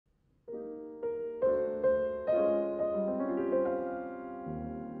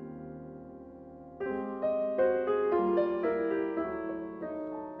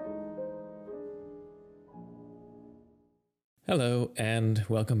Hello, and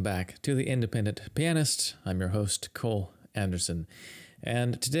welcome back to The Independent Pianist. I'm your host, Cole Anderson.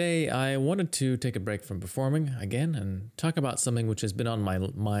 And today I wanted to take a break from performing again and talk about something which has been on my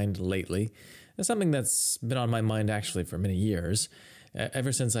mind lately. It's something that's been on my mind actually for many years,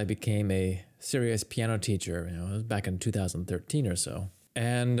 ever since I became a serious piano teacher, it was back in 2013 or so.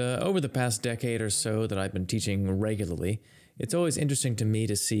 And over the past decade or so that I've been teaching regularly, it's always interesting to me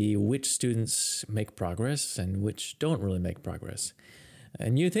to see which students make progress and which don't really make progress.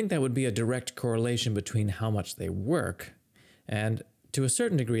 And you'd think that would be a direct correlation between how much they work, and to a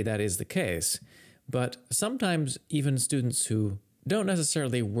certain degree that is the case, but sometimes even students who don't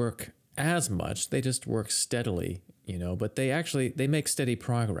necessarily work as much, they just work steadily, but they make steady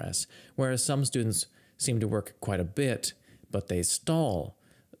progress, whereas some students seem to work quite a bit, but they stall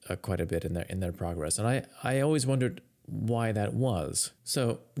quite a bit in their progress. And I always wondered why that was.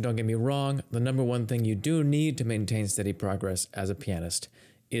 So don't get me wrong, the number one thing you do need to maintain steady progress as a pianist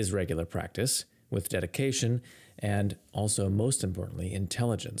is regular practice with dedication and also, most importantly,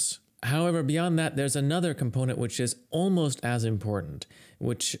 intelligence. However, beyond that, there's another component which is almost as important,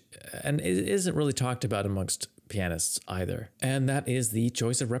 and it isn't really talked about amongst pianists either, and that is the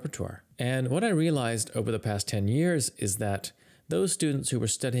choice of repertoire. And what I realized over the past 10 years is that those students who were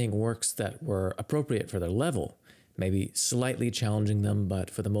studying works that were appropriate for their level, maybe slightly challenging them, but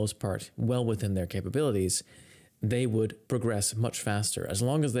for the most part well within their capabilities, they would progress much faster as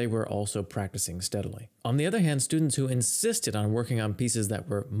long as they were also practicing steadily. On the other hand, students who insisted on working on pieces that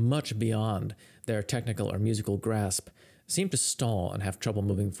were much beyond their technical or musical grasp seemed to stall and have trouble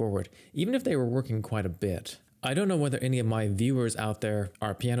moving forward, even if they were working quite a bit. I don't know whether any of my viewers out there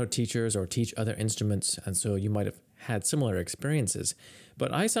are piano teachers or teach other instruments, and so you might have had similar experiences,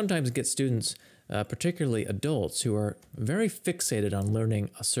 but I sometimes get students, particularly adults, who are very fixated on learning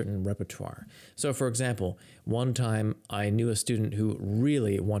a certain repertoire. So for example, one time I knew a student who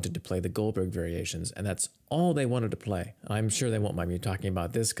really wanted to play the Goldberg variations, and that's all they wanted to play. I'm sure they won't mind me talking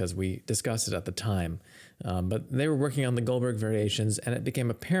about this because we discussed it at the time, but they were working on the Goldberg variations, and it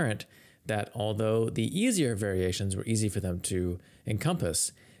became apparent that although the easier variations were easy for them to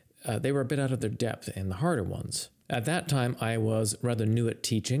encompass, they were a bit out of their depth in the harder ones. At that time, I was rather new at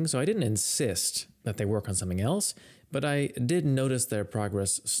teaching, so I didn't insist that they work on something else, but I did notice their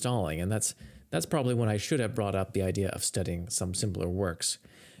progress stalling, and that's probably when I should have brought up the idea of studying some simpler works.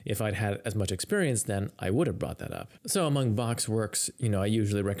 If I'd had as much experience then, I would have brought that up. So among Bach's works, I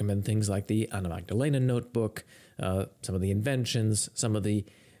usually recommend things like the Anna Magdalena notebook, some of the inventions, some of the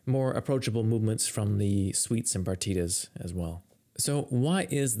more approachable movements from the suites and partitas as well. So why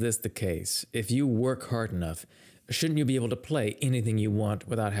is this the case? If you work hard enough, shouldn't you be able to play anything you want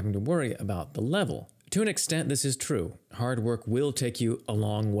without having to worry about the level? To an extent, this is true. Hard work will take you a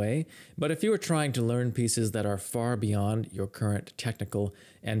long way, but if you are trying to learn pieces that are far beyond your current technical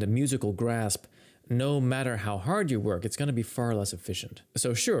and musical grasp, no matter how hard you work, it's going to be far less efficient.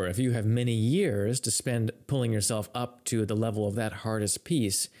 So sure, if you have many years to spend pulling yourself up to the level of that hardest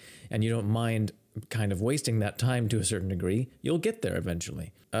piece, and you don't mind kind of wasting that time to a certain degree, you'll get there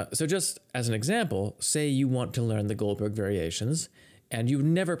eventually. So just as an example, say you want to learn the Goldberg variations, and you've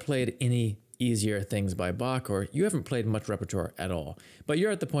never played any easier things by Bach, or you haven't played much repertoire at all, but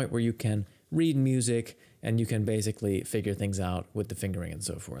you're at the point where you can read music, and you can basically figure things out with the fingering and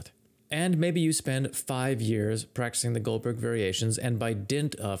so forth. And maybe you spend 5 years practicing the Goldberg variations, and by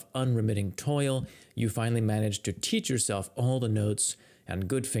dint of unremitting toil, you finally manage to teach yourself all the notes and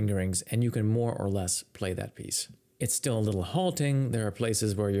good fingerings, and you can more or less play that piece. It's still a little halting. There are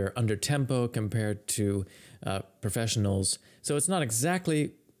places where you're under tempo compared to professionals, so it's not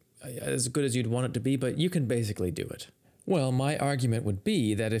exactly as good as you'd want it to be, but you can basically do it. Well, my argument would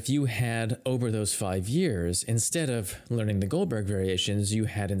be that if you had, over those 5 years, instead of learning the Goldberg variations, you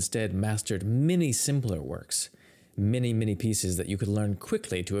had instead mastered many simpler works, many pieces that you could learn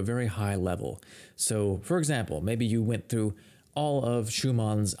quickly to a very high level. So, for example, maybe you went through all of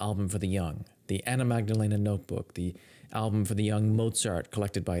Schumann's Album for the Young, the Anna Magdalena notebook, the album for the young Mozart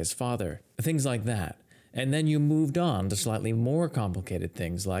collected by his father, things like that. And then you moved on to slightly more complicated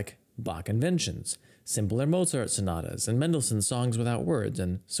things like Bach inventions, simpler Mozart sonatas, and Mendelssohn's Songs Without Words,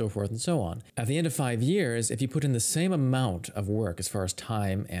 and so forth and so on. At the end of 5 years, if you put in the same amount of work as far as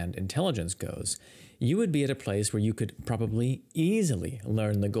time and intelligence goes, you would be at a place where you could probably easily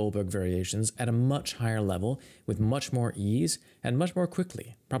learn the Goldberg variations at a much higher level with much more ease and much more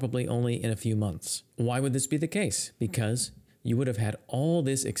quickly, probably only in a few months. Why would this be the case? Because you would have had all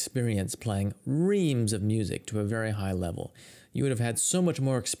this experience playing reams of music to a very high level. You would have had so much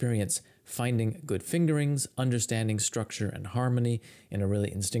more experience finding good fingerings, understanding structure and harmony in a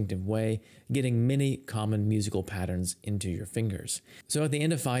really instinctive way, getting many common musical patterns into your fingers. So at the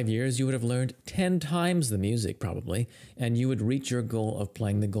end of 5 years, you would have learned 10 times the music probably, and you would reach your goal of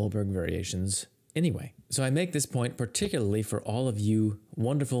playing the Goldberg variations anyway. So I make this point particularly for all of you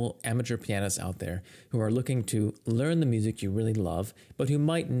wonderful amateur pianists out there who are looking to learn the music you really love, but who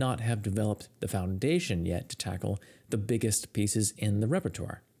might not have developed the foundation yet to tackle the biggest pieces in the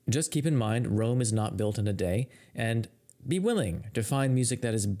repertoire. Just keep in mind, Rome is not built in a day, and be willing to find music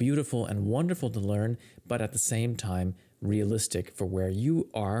that is beautiful and wonderful to learn, but at the same time realistic for where you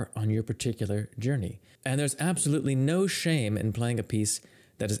are on your particular journey. And there's absolutely no shame in playing a piece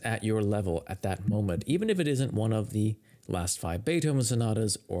that is at your level at that moment, even if it isn't one of the last 5 Beethoven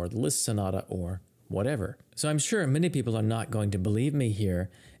sonatas or the Liszt sonata or whatever. So I'm sure many people are not going to believe me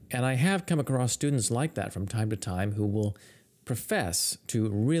here, and I have come across students like that from time to time who will profess to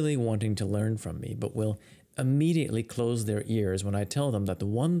really wanting to learn from me, but will immediately close their ears when I tell them that the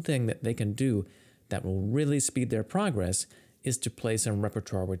one thing that they can do that will really speed their progress is to play some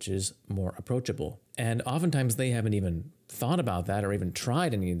repertoire which is more approachable. And oftentimes they haven't even thought about that or even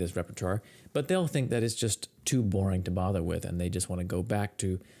tried any of this repertoire, but they'll think that it's just too boring to bother with, and they just want to go back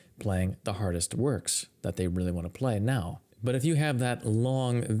to playing the hardest works that they really want to play now. But if you have that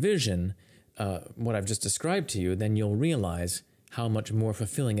long vision, what I've just described to you, then you'll realize how much more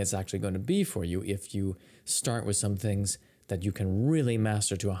fulfilling it's actually going to be for you if you start with some things that you can really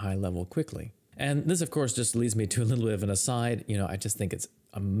master to a high level quickly. And this, of course, just leads me to a little bit of an aside. You know, I just think it's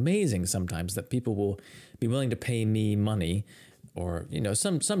amazing sometimes that people will be willing to pay me money or, you know,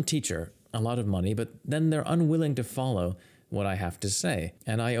 some teacher a lot of money, but then they're unwilling to follow what I have to say.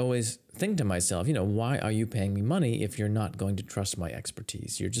 And I always think to myself, you know, why are you paying me money if you're not going to trust my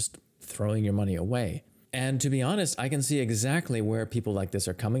expertise? You're just throwing your money away. And to be honest, I can see exactly where people like this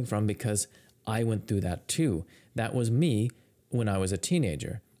are coming from because I went through that too. That was me when I was a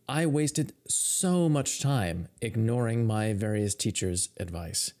teenager. I wasted so much time ignoring my various teachers'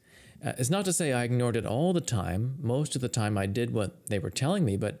 advice. It's not to say I ignored it all the time. Most of the time I did what they were telling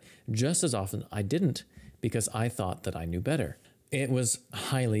me, but just as often I didn't because I thought that I knew better. It was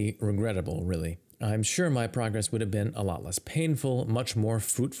highly regrettable, really. I'm sure my progress would have been a lot less painful, much more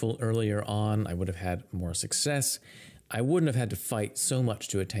fruitful earlier on. I would have had more success. I wouldn't have had to fight so much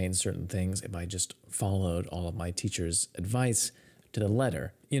to attain certain things if I just followed all of my teachers' advice to the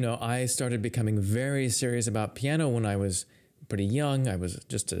letter. You know, I started becoming very serious about piano when I was pretty young. I was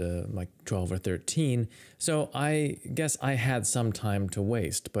just like 12 or 13. So I guess I had some time to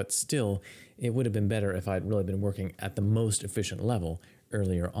waste, but still, it would have been better if I'd really been working at the most efficient level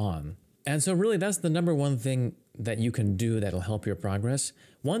earlier on. And so really that's the number one thing that you can do that'll help your progress.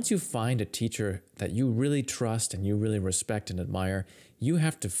 Once you find a teacher that you really trust and you really respect and admire, you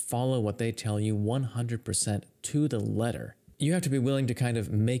have to follow what they tell you 100% to the letter. You have to be willing to kind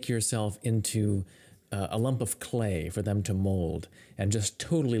of make yourself into a lump of clay for them to mold and just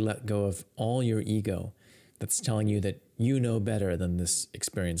totally let go of all your ego that's telling you that you know better than this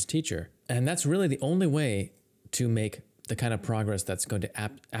experienced teacher. And that's really the only way to make the kind of progress that's going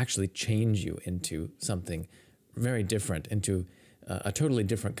to actually change you into something very different, into a totally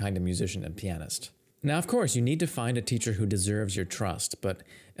different kind of musician and pianist. Now, of course, you need to find a teacher who deserves your trust, but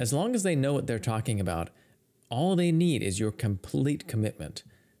as long as they know what they're talking about, all they need is your complete commitment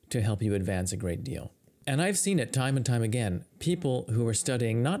to help you advance a great deal. And I've seen it time and time again, people who are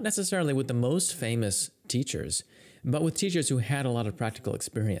studying not necessarily with the most famous teachers, but with teachers who had a lot of practical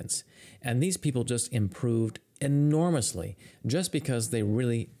experience. And these people just improved enormously just because they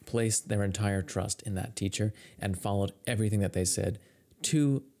really placed their entire trust in that teacher and followed everything that they said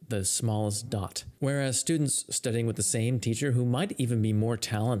to the smallest dot. Whereas students studying with the same teacher who might even be more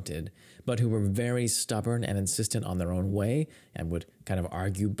talented, but who were very stubborn and insistent on their own way and would kind of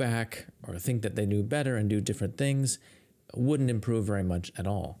argue back or think that they knew better and do different things, wouldn't improve very much at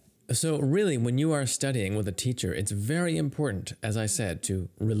all. So really, when you are studying with a teacher, it's very important, as I said, to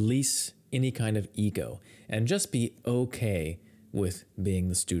release any kind of ego and just be okay with being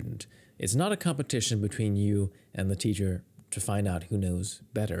the student. It's not a competition between you and the teacher to find out who knows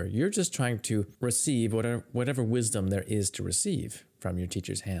better. You're just trying to receive whatever wisdom there is to receive from your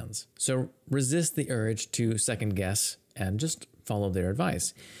teacher's hands. So resist the urge to second guess and just follow their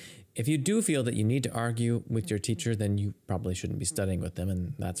advice. If you do feel that you need to argue with your teacher, then you probably shouldn't be studying with them,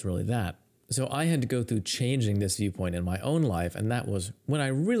 and that's really that. So I had to go through changing this viewpoint in my own life, and that was when I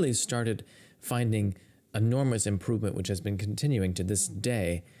really started finding enormous improvement, which has been continuing to this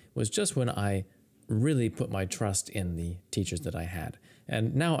day, was just when I really put my trust in the teachers that I had.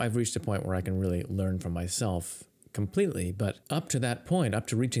 And now I've reached a point where I can really learn from myself completely, but up to that point, up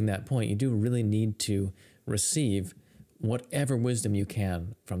to reaching that point, you do really need to receive whatever wisdom you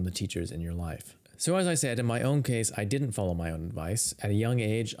can from the teachers in your life. So as I said, in my own case, I didn't follow my own advice. At a young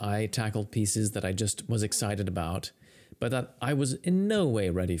age, I tackled pieces that I just was excited about, but that I was in no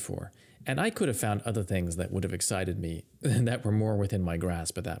way ready for. And I could have found other things that would have excited me that were more within my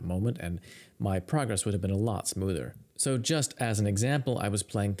grasp at that moment, and my progress would have been a lot smoother. So just as an example, I was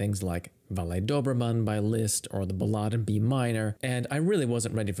playing things like Ballet Dobermann by Liszt or the Ballade in B minor, and I really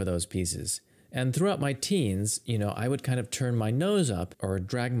wasn't ready for those pieces. And throughout my teens, I would kind of turn my nose up or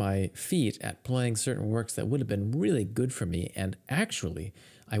drag my feet at playing certain works that would have been really good for me, and actually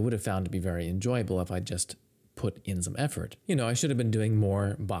I would have found to be very enjoyable if I just put in some effort. I should have been doing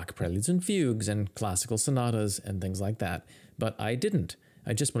more Bach preludes and fugues and classical sonatas and things like that, but I didn't.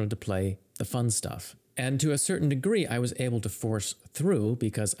 I just wanted to play the fun stuff. And to a certain degree, I was able to force through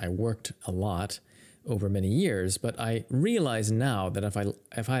because I worked a lot over many years, but I realize now that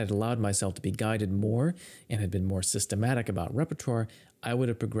if I had allowed myself to be guided more and had been more systematic about repertoire, I would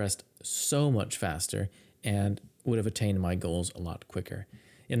have progressed so much faster and would have attained my goals a lot quicker.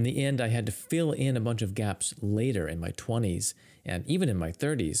 In the end, I had to fill in a bunch of gaps later in my 20s and even in my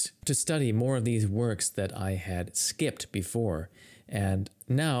 30s to study more of these works that I had skipped before. And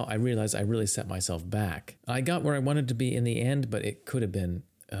now I realize I really set myself back. I got where I wanted to be in the end, but it could have been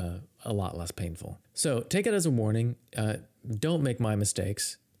a lot less painful. So take it as a warning. Don't make my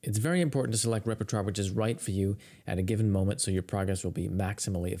mistakes. It's very important to select repertoire which is right for you at a given moment so your progress will be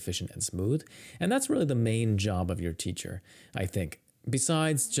maximally efficient and smooth. And that's really the main job of your teacher, I think.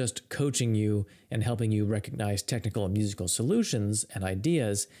 Besides just coaching you and helping you recognize technical and musical solutions and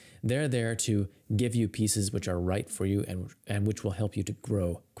ideas, they're there to give you pieces which are right for you and which will help you to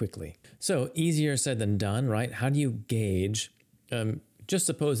grow quickly. So easier said than done, right? How do you gauge, just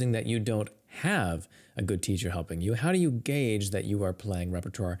supposing that you don't have a good teacher helping you, how do you gauge that you are playing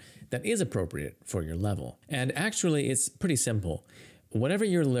repertoire that is appropriate for your level? And actually, it's pretty simple. Whatever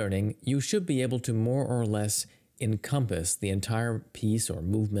you're learning, you should be able to more or less encompass the entire piece or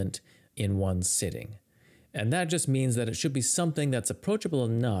movement in one sitting. And that just means that it should be something that's approachable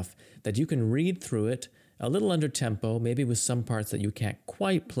enough that you can read through it a little under tempo, maybe with some parts that you can't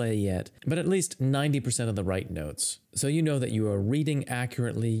quite play yet, but at least 90% of the right notes. So you know that you are reading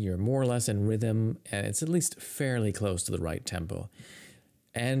accurately, you're more or less in rhythm, and it's at least fairly close to the right tempo.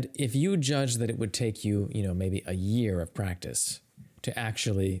 And if you judge that it would take you, maybe a year of practice to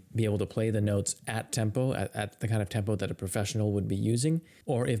actually be able to play the notes at tempo, at the kind of tempo that a professional would be using,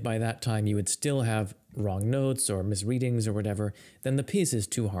 or if by that time you would still have wrong notes or misreadings or whatever, then the piece is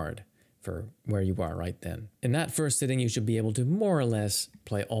too hard for where you are right then. In that first sitting, you should be able to more or less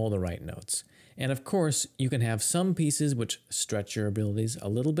play all the right notes. And of course, you can have some pieces which stretch your abilities a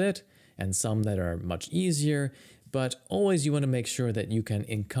little bit, and some that are much easier, but always you want to make sure that you can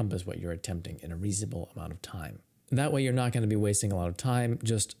encompass what you're attempting in a reasonable amount of time. That way you're not going to be wasting a lot of time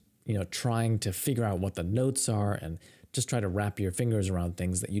just, trying to figure out what the notes are and just try to wrap your fingers around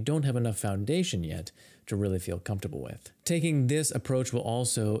things that you don't have enough foundation yet to really feel comfortable with. Taking this approach will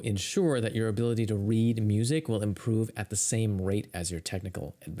also ensure that your ability to read music will improve at the same rate as your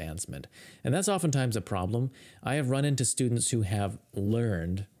technical advancement. And that's oftentimes a problem. I have run into students who have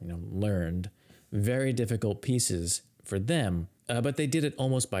learned very difficult pieces for them, but they did it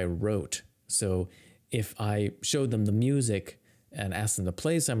almost by rote. So if I showed them the music and asked them to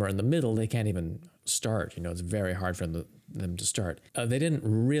play somewhere in the middle, they can't even start. It's very hard for them to start. They didn't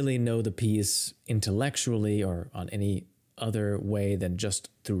really know the piece intellectually or on any other way than just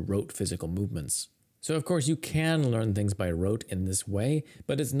through rote physical movements. So of course you can learn things by rote in this way,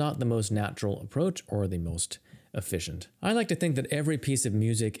 but it's not the most natural approach or the most efficient. I like to think that every piece of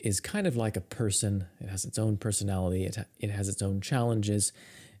music is kind of like a person. It has its own personality, it has its own challenges,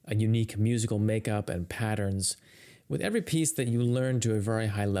 a unique musical makeup and patterns. With every piece that you learn to a very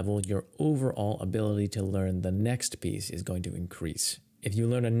high level, your overall ability to learn the next piece is going to increase. If you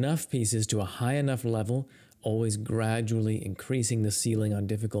learn enough pieces to a high enough level, always gradually increasing the ceiling on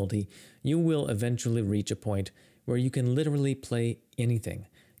difficulty, you will eventually reach a point where you can literally play anything,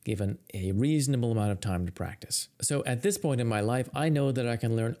 given a reasonable amount of time to practice. So at this point in my life, I know that I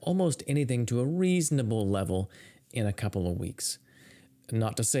can learn almost anything to a reasonable level in a couple of weeks.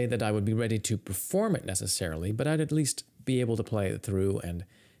 Not to say that I would be ready to perform it necessarily, but I'd at least be able to play it through and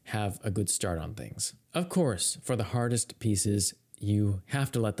have a good start on things. Of course, for the hardest pieces, you have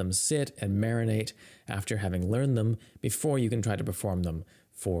to let them sit and marinate after having learned them before you can try to perform them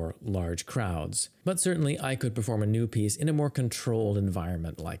for large crowds. But certainly I could perform a new piece in a more controlled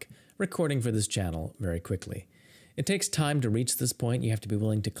environment, like recording for this channel very quickly. It takes time to reach this point. You have to be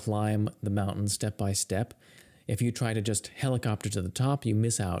willing to climb the mountain step by step. if you try to just helicopter to the top, you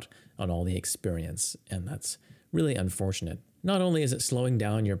miss out on all the experience, and that's really unfortunate. Not only is it slowing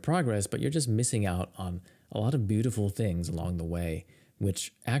down your progress, but you're just missing out on a lot of beautiful things along the way,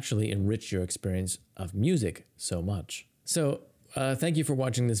 which actually enrich your experience of music so much. So, thank you for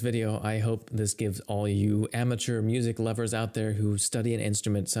watching this video. I hope this gives all you amateur music lovers out there who study an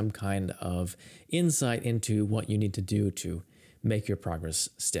instrument some kind of insight into what you need to do to make your progress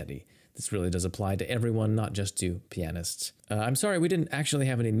steady. This really does apply to everyone, not just to pianists. I'm sorry we didn't actually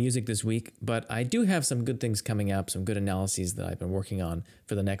have any music this week, but I do have some good things coming up, some good analyses that I've been working on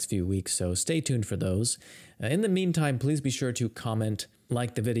for the next few weeks, so stay tuned for those. In the meantime, please be sure to comment,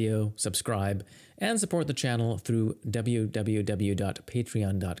 like the video, subscribe, and support the channel through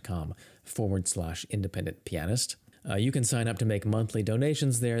www.patreon.com/independentpianist. You can sign up to make monthly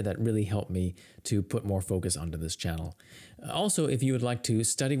donations there that really help me to put more focus onto this channel. Also, if you would like to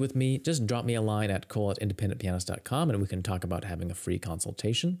study with me, just drop me a line at cole@independentpianist.com and we can talk about having a free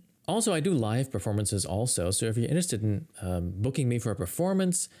consultation. Also, I do live performances also, so if you're interested in booking me for a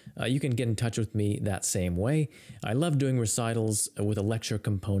performance, you can get in touch with me that same way. I love doing recitals with a lecture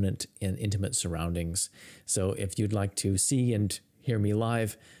component in intimate surroundings. So if you'd like to see and hear me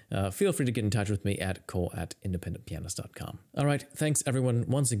live, feel free to get in touch with me at cole@independentpianist.com. All right, thanks everyone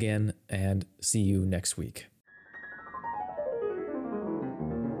once again, and see you next week.